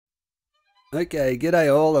Okay,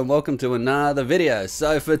 g'day all and welcome to another video.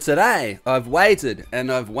 So for today, I've waited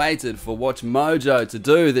for Watch Mojo to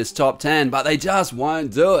do this top 10, but they just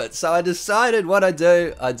won't do it. So I decided what I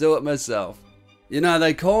do it myself. You know,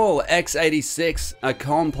 they call x86 a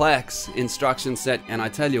complex instruction set, and I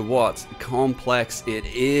tell you what, complex it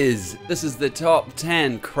is. This is the top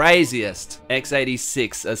 10 craziest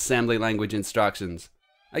x86 assembly language instructions.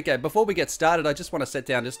 Okay, before we get started, I just want to set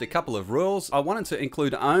down just a couple of rules. I wanted to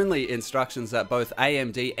include only instructions that both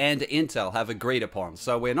AMD and Intel have agreed upon.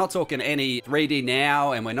 So we're not talking any 3D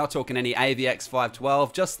Now, and we're not talking any AVX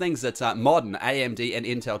 512, just things that modern AMD and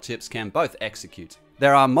Intel chips can both execute.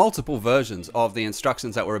 There are multiple versions of the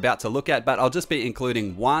instructions that we're about to look at, but I'll just be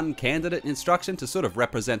including one candidate instruction to sort of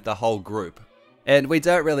represent the whole group. And we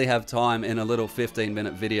don't really have time in a little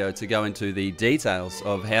 15-minute video to go into the details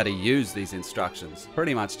of how to use these instructions.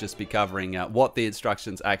 Pretty much just be covering what the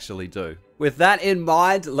instructions actually do. With that in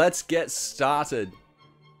mind, let's get started.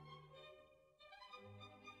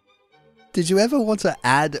 Did you ever want to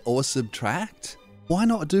add or subtract? Why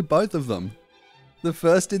not do both of them? The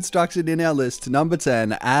first instruction in our list, number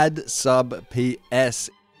 10, add sub PS.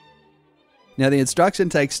 Now the instruction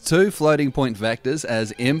takes two floating point vectors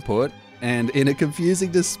as input, and in a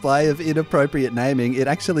confusing display of inappropriate naming, it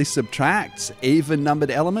actually subtracts even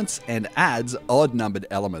numbered elements and adds odd numbered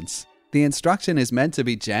elements. The instruction is meant to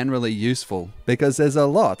be generally useful because there's a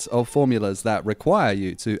lot of formulas that require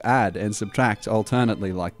you to add and subtract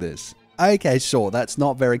alternately like this. Okay, sure, that's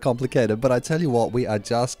not very complicated, but I tell you what, we are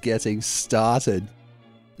just getting started.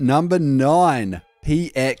 Number 9,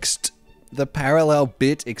 PX'd, the parallel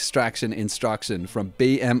bit extraction instruction from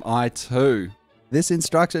BMI2. This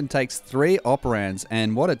instruction takes 3 operands,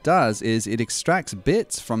 and what it does is it extracts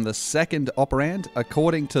bits from the second operand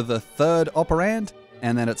according to the third operand,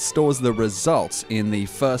 and then it stores the results in the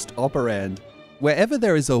first operand. Wherever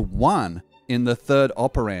there is a 1 in the third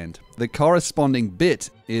operand, the corresponding bit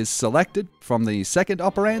is selected from the second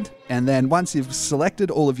operand, and then once you've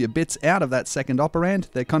selected all of your bits out of that second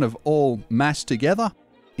operand, they're kind of all mashed together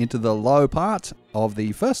into the low part of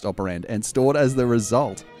the first operand and stored as the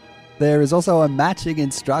result. There is also a matching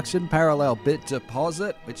instruction, parallel bit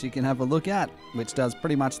deposit, which you can have a look at, which does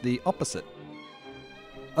pretty much the opposite.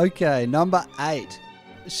 Okay, number 8,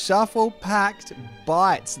 shuffle packed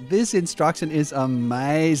bytes. This instruction is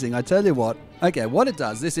amazing, I tell you what. Okay, what it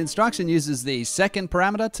does, this instruction uses the second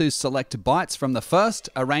parameter to select bytes from the first,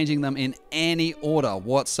 arranging them in any order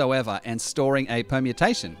whatsoever, and storing a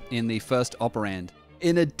permutation in the first operand.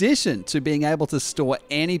 In addition to being able to store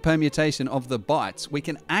any permutation of the bytes, we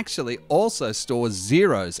can actually also store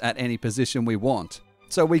zeros at any position we want.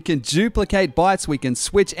 So we can duplicate bytes, we can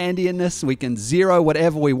switch endianness, we can zero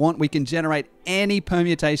whatever we want, we can generate any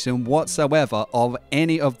permutation whatsoever of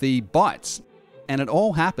any of the bytes. And it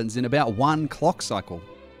all happens in about 1 clock cycle.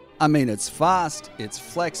 I mean, it's fast, it's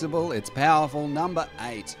flexible, it's powerful. Number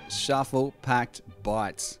 8, shuffle packed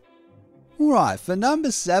bytes. Alright, for number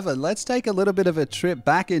 7, let's take a little bit of a trip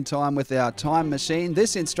back in time with our time machine.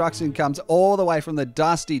 This instruction comes all the way from the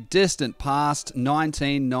dusty, distant past,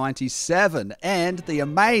 1997, and the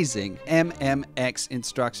amazing MMX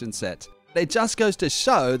instruction set. It just goes to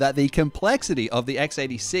show that the complexity of the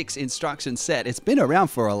x86 instruction set, it's been around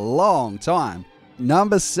for a long time.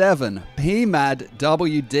 Number 7, PMAD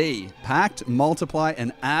WD, packed, multiply,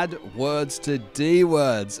 and add words to D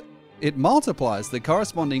words. It multiplies the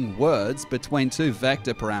corresponding words between 2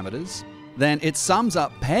 vector parameters. Then it sums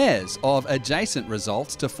up pairs of adjacent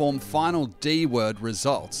results to form final D-word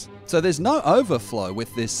results. So there's no overflow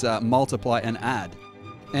with this multiply and add.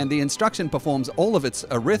 And the instruction performs all of its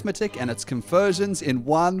arithmetic and its conversions in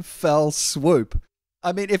one fell swoop.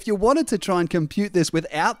 I mean, if you wanted to try and compute this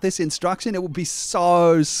without this instruction, it would be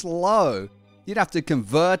so slow. You'd have to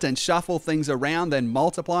convert and shuffle things around, then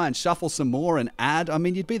multiply and shuffle some more and add. I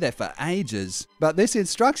mean, you'd be there for ages. But this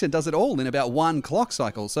instruction does it all in about 1 clock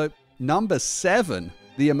cycle. So number 7,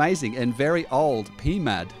 the amazing and very old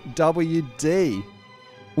PMAD WD.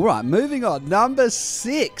 All right, moving on. Number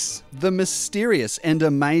 6, the mysterious and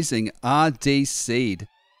amazing RDSEED.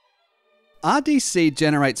 RDSEED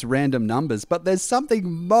generates random numbers, but there's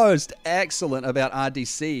something most excellent about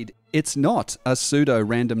RDSEED. It's not a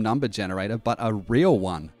pseudo-random number generator, but a real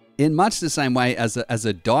one. In much the same way as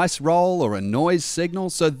a dice roll or a noise signal,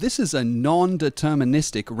 so this is a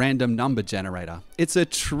non-deterministic random number generator. It's a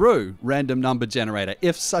true random number generator,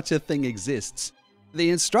 if such a thing exists. The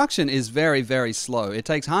instruction is very, very slow. It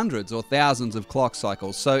takes hundreds or thousands of clock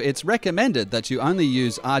cycles, so it's recommended that you only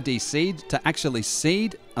use RDSEED to actually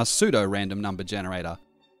seed a pseudo-random number generator.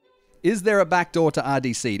 Is there a backdoor to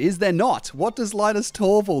RDSEED? Is there not? What does Linus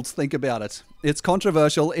Torvalds think about it? It's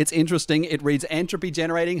controversial, it's interesting, it reads entropy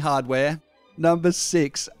generating hardware. Number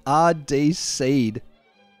 6, RDSEED.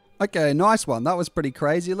 Okay, nice one. That was pretty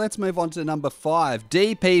crazy. Let's move on to number 5,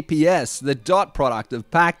 DPPS, the dot product of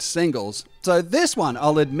packed singles. So this one,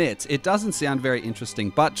 I'll admit, it doesn't sound very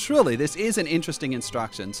interesting, but truly this is an interesting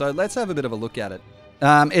instruction. So let's have a bit of a look at it.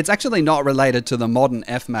 It's actually not related to the modern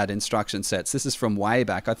FMAD instruction sets. This is from way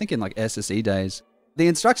back, I think in like SSE days. The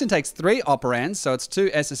instruction takes 3 operands, so it's 2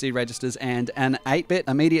 SSE registers and an 8-bit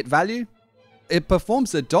immediate value. It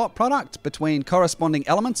performs the dot product between corresponding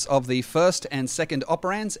elements of the first and second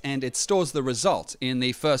operands, and it stores the result in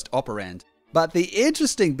the first operand. But the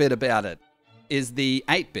interesting bit about it is the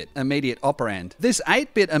 8-bit immediate operand. This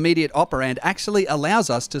 8-bit immediate operand actually allows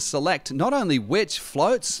us to select not only which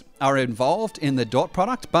floats are involved in the dot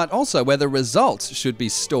product, but also where the results should be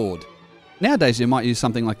stored. Nowadays, you might use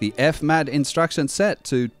something like the FMAD instruction set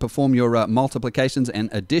to perform your multiplications and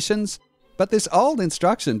additions. But this old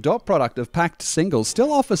instruction, dot product of packed singles,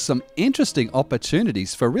 still offers some interesting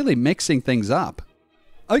opportunities for really mixing things up.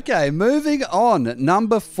 Okay, moving on.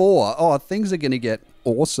 Number 4. Oh, things are going to get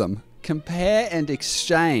awesome. Compare and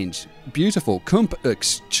exchange. Beautiful.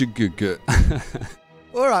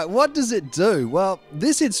 Alright, what does it do? Well,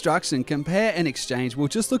 this instruction, compare and exchange, we'll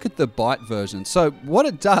just look at the byte version. So what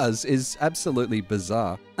it does is absolutely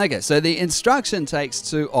bizarre. Okay, so the instruction takes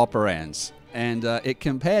 2 operands. And it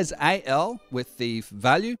compares AL with the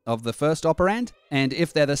value of the first operand. And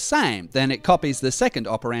if they're the same, then it copies the second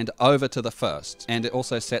operand over to the first. And it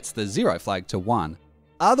also sets the 0 flag to 1.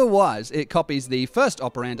 Otherwise, it copies the first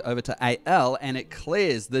operand over to AL and it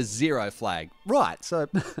clears the 0 flag. Right, so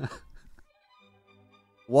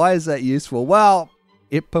why is that useful? Well,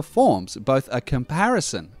 it performs both a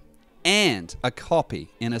comparison and a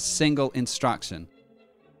copy in a single instruction,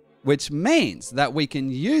 which means that we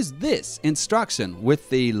can use this instruction with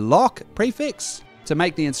the lock prefix to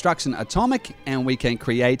make the instruction atomic, and we can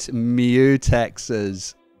create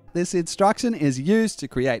mutexes. This instruction is used to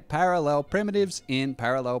create parallel primitives in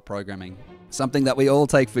parallel programming. Something that we all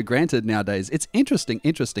take for granted nowadays. It's interesting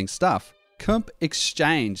stuff. Comp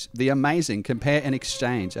exchange, the amazing compare and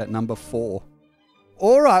exchange at number 4.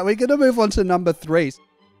 All right, we're going to move on to number 3.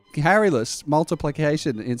 Carryless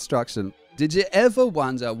multiplication instruction. Did you ever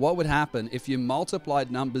wonder what would happen if you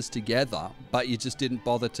multiplied numbers together, but you just didn't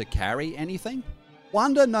bother to carry anything?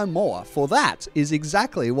 Wonder no more, for that is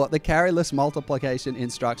exactly what the carryless multiplication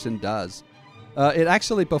instruction does. It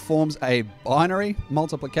actually performs a binary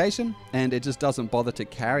multiplication, and it just doesn't bother to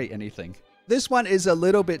carry anything. This one is a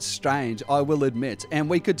little bit strange, I will admit, and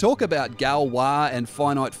we could talk about Galois and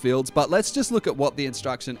finite fields, but let's just look at what the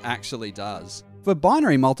instruction actually does. For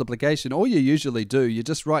binary multiplication, all you usually do, you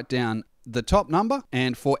just write down the top number,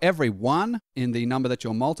 and for every 1 in the number that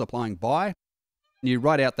you're multiplying by, you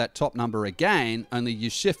write out that top number again, only you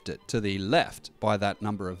shift it to the left by that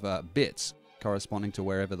number of bits corresponding to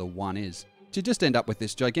wherever the 1 is. You just end up with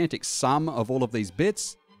this gigantic sum of all of these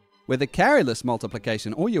bits. With a carryless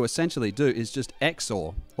multiplication, all you essentially do is just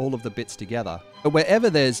XOR all of the bits together. But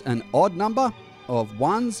wherever there's an odd number of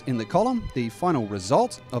 1s in the column, the final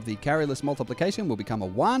result of the carryless multiplication will become a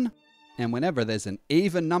 1. And whenever there's an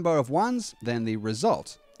even number of 1s, then the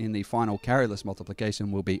result in the final carryless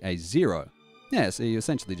multiplication will be a 0. Yeah, so you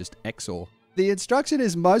essentially just XOR. The instruction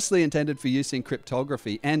is mostly intended for use in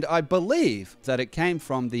cryptography, and I believe that it came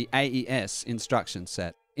from the AES instruction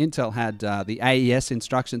set. Intel had the AES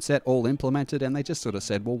instruction set all implemented, and they just sort of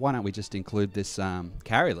said, well, why don't we just include this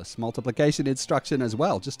carryless multiplication instruction as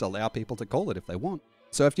well? Just allow people to call it if they want.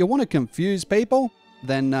 So if you want to confuse people,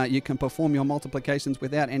 then you can perform your multiplications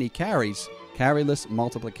without any carries. Carryless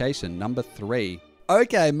multiplication, number 3.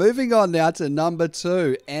 Okay, moving on now to number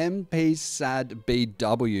 2,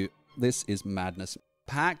 MPSAD-BW. This is madness.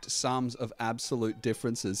 Packed sums of absolute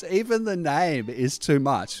differences. Even the name is too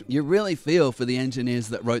much. You really feel for the engineers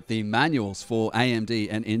that wrote the manuals for AMD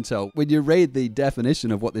and Intel. When you read the definition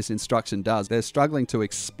of what this instruction does, they're struggling to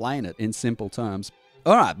explain it in simple terms.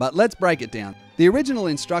 Alright, but let's break it down. The original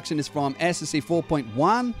instruction is from SSE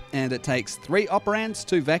 4.1, and it takes 3 operands,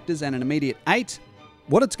 2 vectors, and an immediate 8.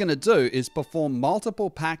 What it's going to do is perform multiple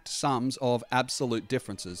packed sums of absolute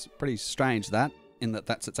differences. Pretty strange that, in that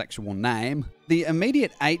that's its actual name. The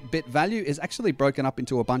immediate 8-bit value is actually broken up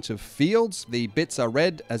into a bunch of fields. The bits are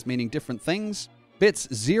read as meaning different things.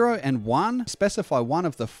 Bits 0 and 1 specify one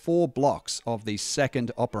of the 4 blocks of the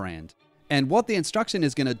second operand. And what the instruction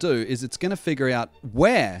is going to do is it's going to figure out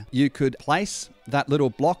where you could place that little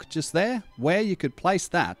block just there, where you could place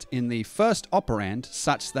that in the first operand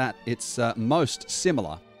such that it's most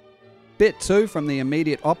similar. Bit 2 from the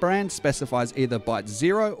immediate operand specifies either byte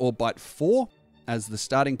 0 or byte 4 as the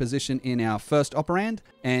starting position in our first operand,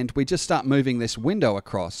 and we just start moving this window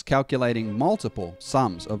across, calculating multiple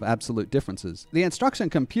sums of absolute differences. The instruction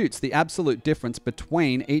computes the absolute difference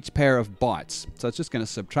between each pair of bytes. So it's just going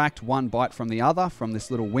to subtract one byte from the other from this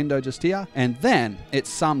little window just here, and then it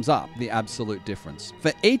sums up the absolute difference.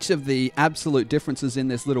 For each of the absolute differences in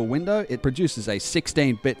this little window, it produces a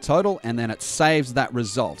 16-bit total, and then it saves that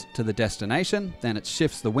result to the destination, then it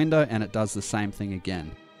shifts the window and it does the same thing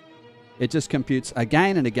again. It just computes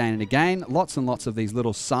again and again and again, lots and lots of these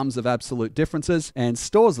little sums of absolute differences, and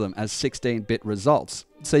stores them as 16-bit results.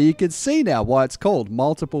 So you can see now why it's called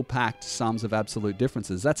multiple packed sums of absolute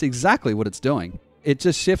differences. That's exactly what it's doing. It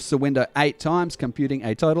just shifts the window 8 times, computing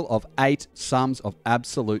a total of 8 sums of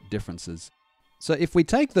absolute differences. So if we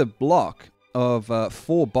take the block of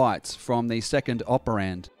 4 bytes from the second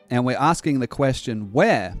operand, and we're asking the question,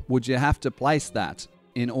 where would you have to place that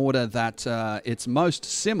in order that it's most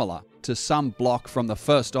similar to some block from the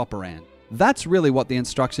first operand? That's really what the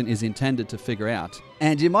instruction is intended to figure out.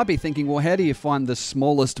 And you might be thinking, well, how do you find the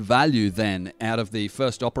smallest value then out of the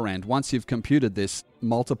first operand once you've computed this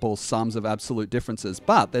multiple sums of absolute differences?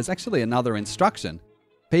 But there's actually another instruction,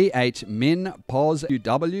 phmin pos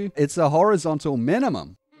uw. It's a horizontal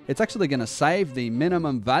minimum. It's actually going to save the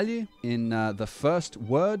minimum value in the first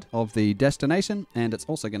word of the destination, and it's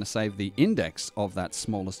also going to save the index of that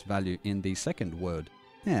smallest value in the second word.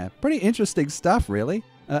 Yeah, pretty interesting stuff, really.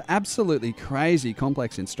 Absolutely crazy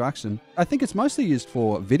complex instruction. I think it's mostly used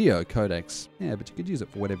for video codecs. Yeah, but you could use it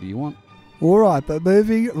for whatever you want. Alright, but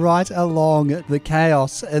moving right along, the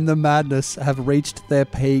chaos and the madness have reached their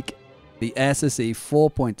peak. The RDSEED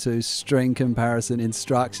 4.2 string comparison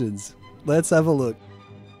instructions. Let's have a look.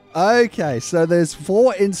 Okay, so there's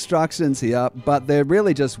 4 instructions here, but they're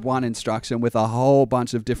really just one instruction with a whole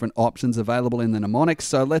bunch of different options available in the mnemonics.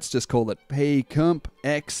 So let's just call it pcomp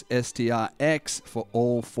x strx for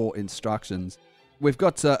all 4 instructions. We've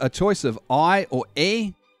got a choice of I or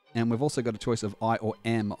E, and we've also got a choice of I or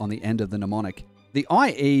M on the end of the mnemonic. The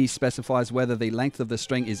IE specifies whether the length of the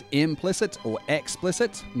string is implicit or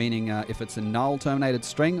explicit, meaning if it's a null terminated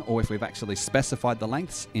string or if we've actually specified the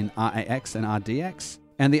lengths in RAX and RDX.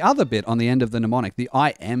 And the other bit on the end of the mnemonic, the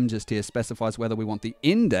IM just here, specifies whether we want the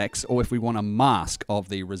index or if we want a mask of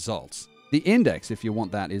the results. The index, if you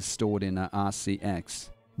want that, is stored in RCX.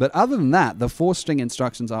 But other than that, the 4 string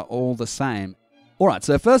instructions are all the same. Alright,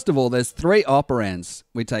 so first of all, there's 3 operands.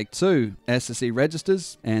 We take 2 RDSEED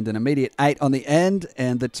registers and an immediate 8 on the end,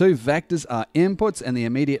 and the 2 vectors are inputs, and the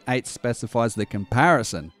immediate 8 specifies the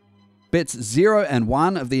comparison. Bits 0 and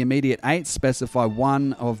 1 of the immediate 8 specify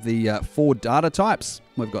one of the 4 data types.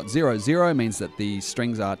 We've got 0, 0 means that the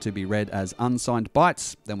strings are to be read as unsigned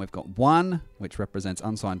bytes. Then we've got 1, which represents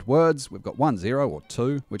unsigned words. We've got 1, 0 or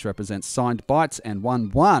 2, which represents signed bytes, and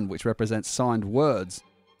 1, 1, which represents signed words.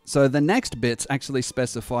 So the next bits actually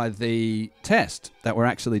specify the test that we're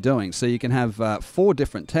actually doing. So you can have 4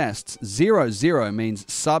 different tests. 0, 0 means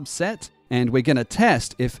subset. And we're going to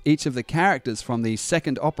test if each of the characters from the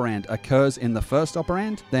second operand occurs in the first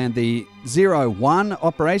operand. Then the 0, 1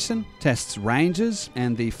 operation tests ranges,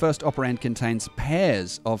 and the first operand contains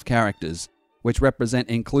pairs of characters, which represent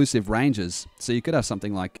inclusive ranges. So you could have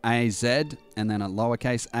something like AZ and then a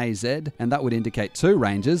lowercase AZ, and that would indicate 2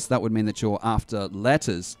 ranges. That would mean that you're after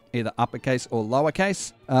letters, either uppercase or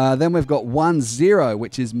lowercase. Then we've got 1, 0,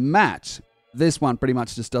 which is match. This one pretty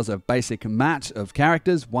much just does a basic match of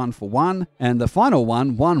characters, 1 for 1. And the final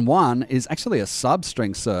one, 1, 1, is actually a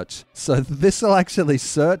substring search. So this will actually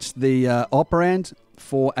search the operand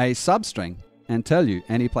for a substring and tell you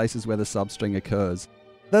any places where the substring occurs.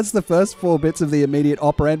 That's the first 4 bits of the immediate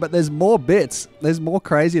operand, but there's more bits. There's more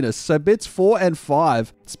craziness. So bits 4 and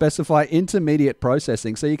 5 specify intermediate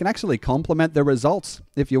processing, so you can actually complement the results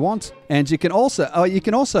if you want. And you can also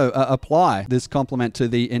apply this complement to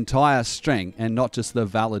the entire string and not just the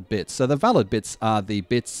valid bits. So the valid bits are the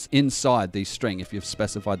bits inside the string if you've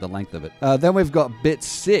specified the length of it. Then we've got bit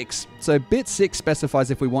 6. So bit 6 specifies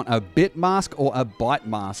if we want a bit mask or a byte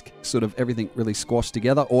mask, sort of everything really squashed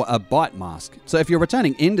together, or a byte mask. So if you're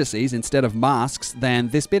returning indices instead of masks, then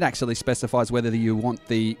this bit actually specifies whether you want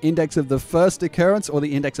the index of the first occurrence or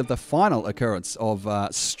the index of the final occurrence of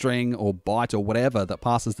string or byte or whatever that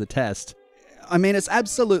passes the test. I mean, it's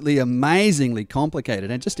absolutely amazingly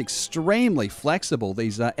complicated and just extremely flexible,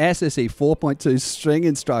 these RDSEED 4.2 string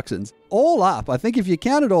instructions. All up, I think if you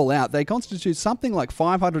count it all out, they constitute something like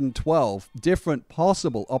 512 different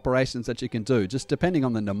possible operations that you can do, just depending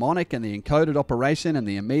on the mnemonic and the encoded operation and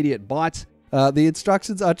the immediate byte. The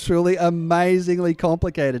instructions are truly amazingly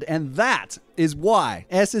complicated, and that is why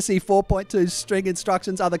SSE 4.2 string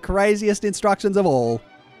instructions are the craziest instructions of all.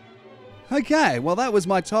 Okay, well that was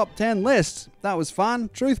my top 10 list. That was fun.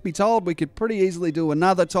 Truth be told, we could pretty easily do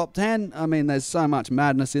another top 10. I mean, there's so much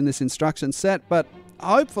madness in this instruction set, but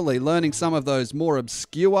hopefully learning some of those more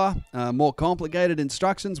obscure, more complicated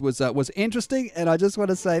instructions was interesting, and I just want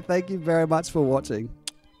to say thank you very much for watching.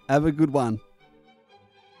 Have a good one.